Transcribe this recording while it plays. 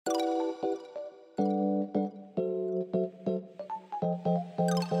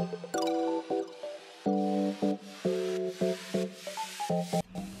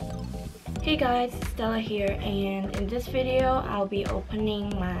Hey guys, Stella here, and in this video I'll be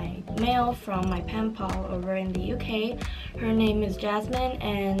opening my mail from my pen pal over in the UK. Her name is Jasmine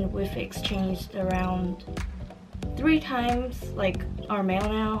and we've exchanged around 3 times like our mail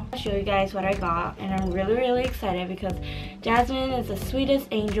now. I'll show you guys what I got, and I'm really excited because Jasmine is the sweetest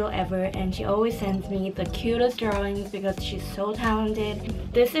angel ever and she always sends me the cutest drawings because she's so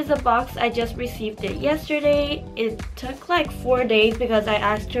talented. This is a box. I just received it yesterday. It took like 4 days because I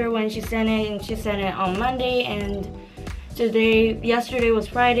asked her when she sent it and she sent it on Monday, and yesterday was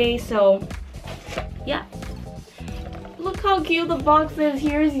Friday, so yeah. Look how cute the box is.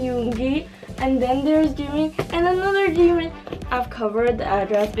 Here's Yoongi. And then there's Jimin and another Jimin. I've covered the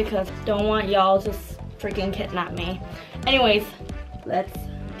address because don't want y'all to freaking kidnap me. Anyways, let's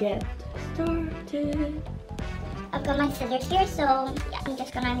get started. I've got my scissors here, so yeah, I'm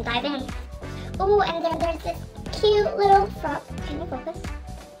just gonna dive in. Oh, and then there's this cute little frog. Can you focus?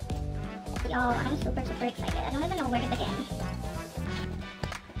 Y'all, I'm super excited. I don't even know where to begin.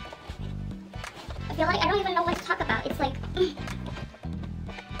 I feel like I don't even know what to talk about. It's like...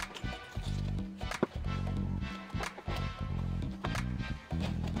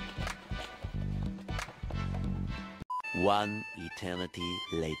 One eternity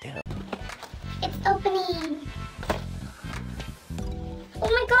later. It's opening! Oh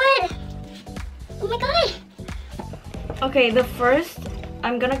my god! Oh my god! Okay,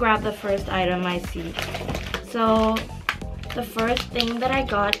 I'm gonna grab the first item I see. So, the first thing that I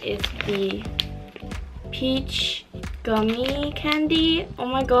got is the peach gummy candy. Oh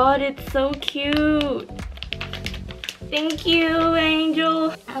my god, it's so cute! Thank you,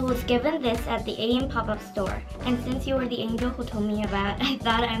 Angel! I was given this at the AM pop-up store, and since you were the angel who told me about it, I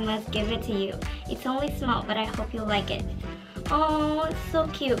thought I must give it to you. It's only small, but I hope you'll like it. Oh, it's so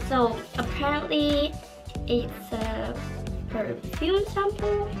cute. So, apparently, it's a perfume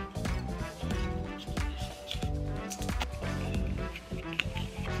sample.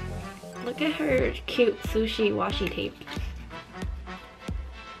 Look at her cute sushi washi tape.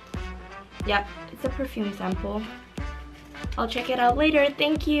 Yep, it's a perfume sample. I'll check it out later,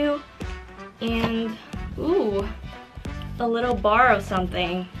 thank you. And, ooh, a little bar of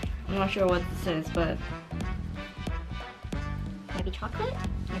something. I'm not sure what this is, but Maybe chocolate?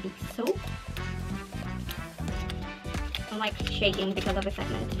 Maybe soap? I'm like shaking because of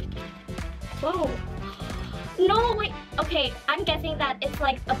excitement. Whoa. No, wait, okay, I'm guessing that it's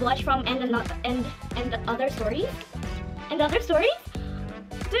like a blush from and the other stories? And the other stories?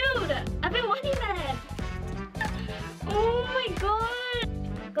 Dude, I've been wanting that. Oh my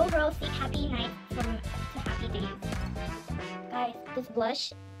god! Go girls, see happy night from to happy days. Guys, this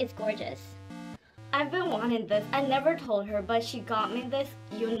blush is gorgeous. I've been wanting this. I never told her, but she got me this.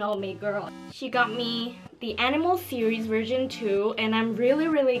 You know me, girl. She got me the Animal Series version 2, and I'm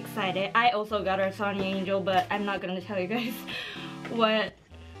really excited. I also got her Sonny Angel, but I'm not gonna tell you guys what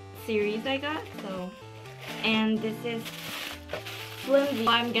series I got. So, and this is flimsy.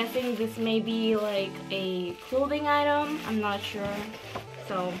 I'm guessing this may be like a clothing item. I'm not sure.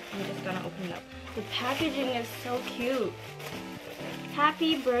 So I'm just gonna open it up. The packaging is so cute.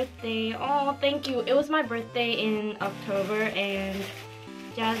 Happy birthday. Oh, thank you. It was my birthday in October and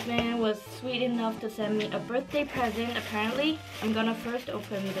Jasmine was sweet enough to send me a birthday present apparently. I'm gonna first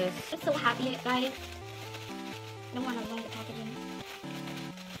open this. I'm so happy, guys. I don't want to ruin the packaging.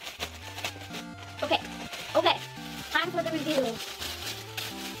 Okay. Time for the review.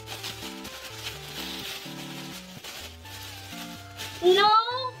 No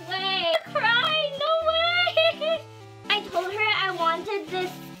way! Cry! No way! I told her I wanted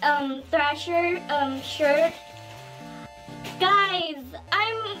this Thrasher shirt. Guys,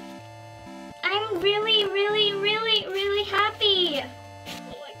 I'm really happy.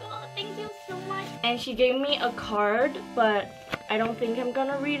 Oh my god, thank you so much. And she gave me a card, but I don't think I'm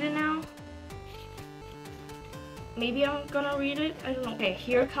gonna read it now. Maybe I'm gonna read it. I don't know. Okay,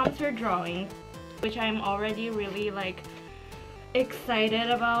 here comes her drawing, which I'm already really like excited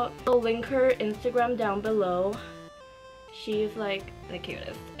about. I'll link her Instagram down below. She's like the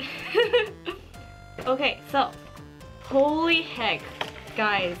cutest. Okay, so holy heck,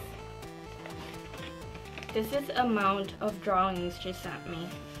 guys, this is the amount of drawings she sent me.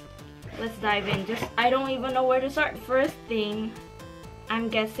 Let's dive in. I don't even know where to start. First thing I'm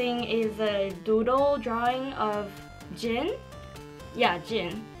guessing is a doodle drawing of Jin. Yeah,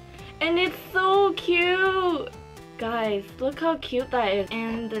 Jin, and it's so cute. Guys, look how cute that is.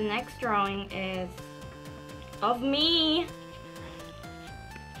 And the next drawing is of me.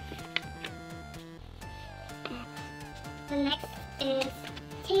 The next is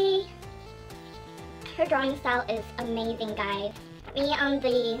T. Her drawing style is amazing, guys. Me on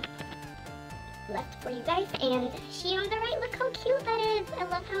the left for you guys. And she on the right, look how cute that is. I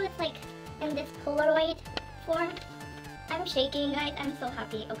love how it's like in this Polaroid form. I'm shaking, guys. I'm so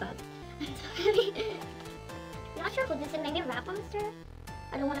happy. Oh god, I'm so happy. Not sure who this is. Maybe a rap monster.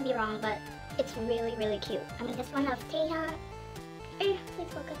 I don't want to be wrong, but it's really, really cute. I mean, this one of Taeha. Please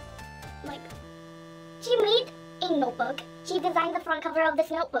focus. Like, she made a notebook. She designed the front cover of this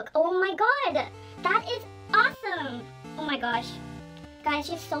notebook. Oh my god, that is awesome. Oh my gosh, guys,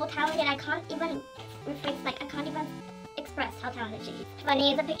 she's so talented. I can't even express how talented she is.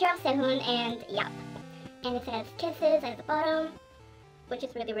 Funny, it's a picture of Sehun and Yap, and it says kisses at the bottom, which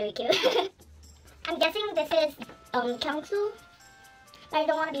is really, really cute. I'm guessing this is Kyungsu. I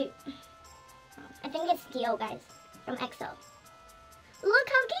don't want to be. I think it's Dio, guys, from EXO. Look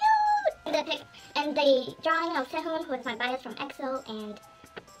how cute! And the drawing of Sehun, who is my bias from EXO, and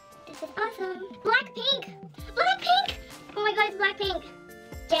this is awesome. Blackpink! Blackpink! Oh my god, it's Blackpink!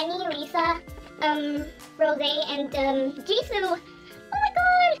 Jennie, Lisa, Rosé, and Jisoo. Oh my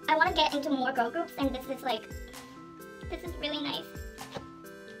god! I want to get into more girl groups, and this is really nice.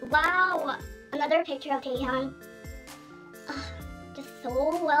 Wow! Another picture of Taehyun. Just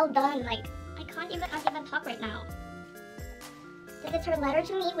so well done. Like, I can't even talk right now. This is her letter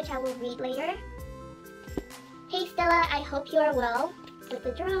to me, which I will read later. Hey Stella, I hope you are well. With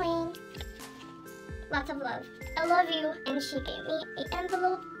the drawing. Lots of love. I love you. And she gave me an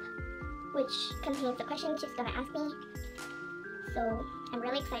envelope, which contains the question she's gonna ask me. So I'm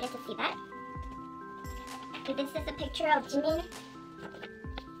really excited to see that. And this is a picture of Jimin,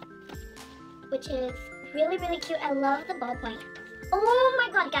 which is really, really cute. I love the ballpoint. Oh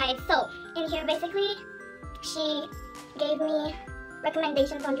my god, guys. So in here, basically, she gave me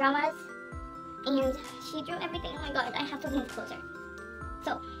recommendations on dramas, and she drew everything. Oh my god, I have to move closer.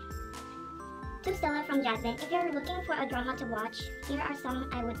 So, to Stella from Jasmine, if you're looking for a drama to watch, here are some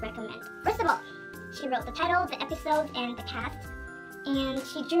I would recommend. First of all, she wrote the title, the episodes, and the cast, and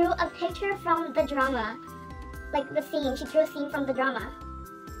she drew a picture from the drama, like the scene. She drew a scene from the drama.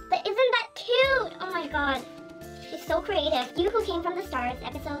 But isn't that cute? Oh my god, she's so creative. Hyukoh came from the stars,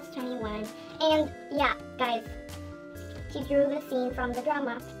 episodes 21, and yeah, guys, she drew the scene from the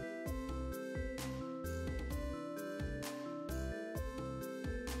drama.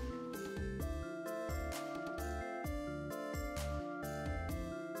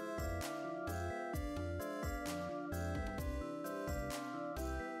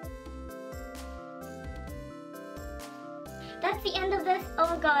 That's the end of this.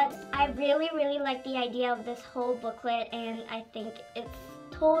 Oh god, I really, really like the idea of this whole booklet, and I think it's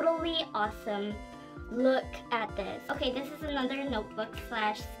totally awesome. Look at this. Okay, this is another notebook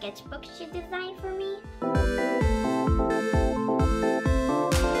slash sketchbook she designed for me.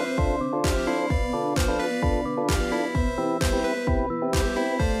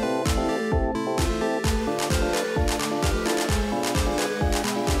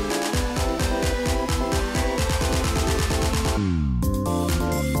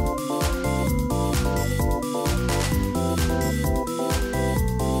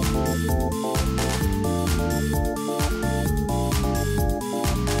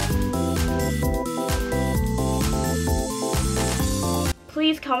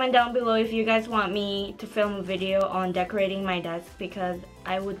 Please comment down below if you guys want me to film a video on decorating my desk, because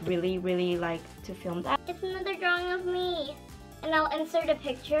I would really, really like to film that. It's another drawing of me, and I'll insert a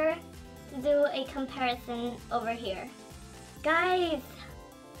picture to do a comparison over here. Guys,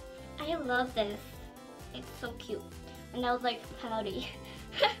 I love this. It's so cute. And I was like, howdy.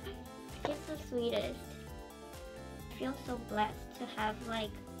 It's the sweetest. I feel so blessed to have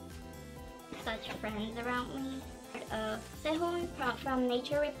like such friends around me. Sehun from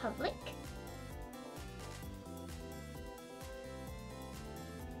Nature Republic.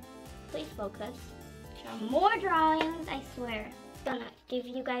 Please focus. More drawings, I swear. I'm gonna give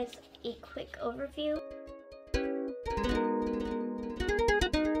you guys a quick overview.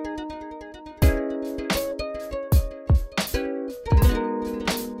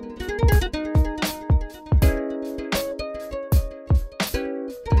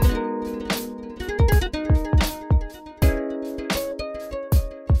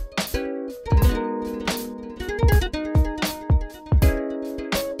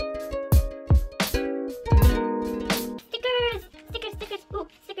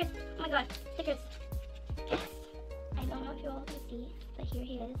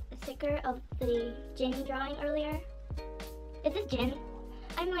 Of the Jin drawing earlier. Is this Jin?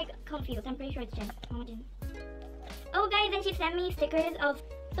 I'm like confused. I'm pretty sure it's Jin. Oh, Jin. Oh guys, and she sent me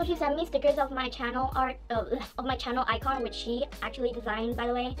stickers of my channel art, of my channel icon, which she actually designed, by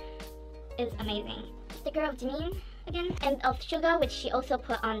the way. Is amazing. Sticker of Jimin again, and of Suga, which she also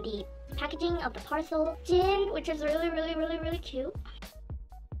put on the packaging of the parcel. Jin, which is really cute.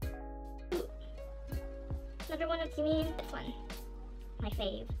 Ooh. Another one of Jimin. This one, my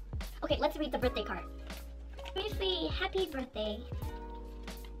fave. Okay, let's read the birthday card. Let me see. Happy birthday.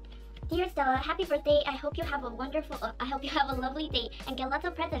 Dear Stella, happy birthday. I hope you have a lovely day and get lots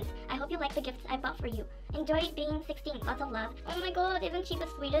of presents. I hope you like the gifts I bought for you. Enjoy being 16. Lots of love. Oh my god, isn't she the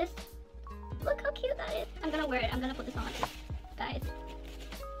sweetest? Look how cute that is. I'm gonna wear it. I'm gonna put this on, guys.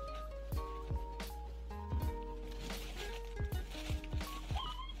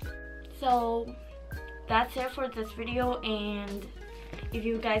 So that's it for this video, and if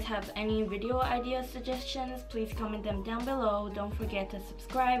you guys have any video idea suggestions, please comment them down below. Don't forget to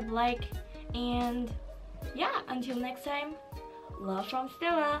subscribe, like, and yeah, until next time, love from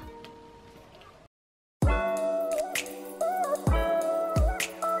Stella.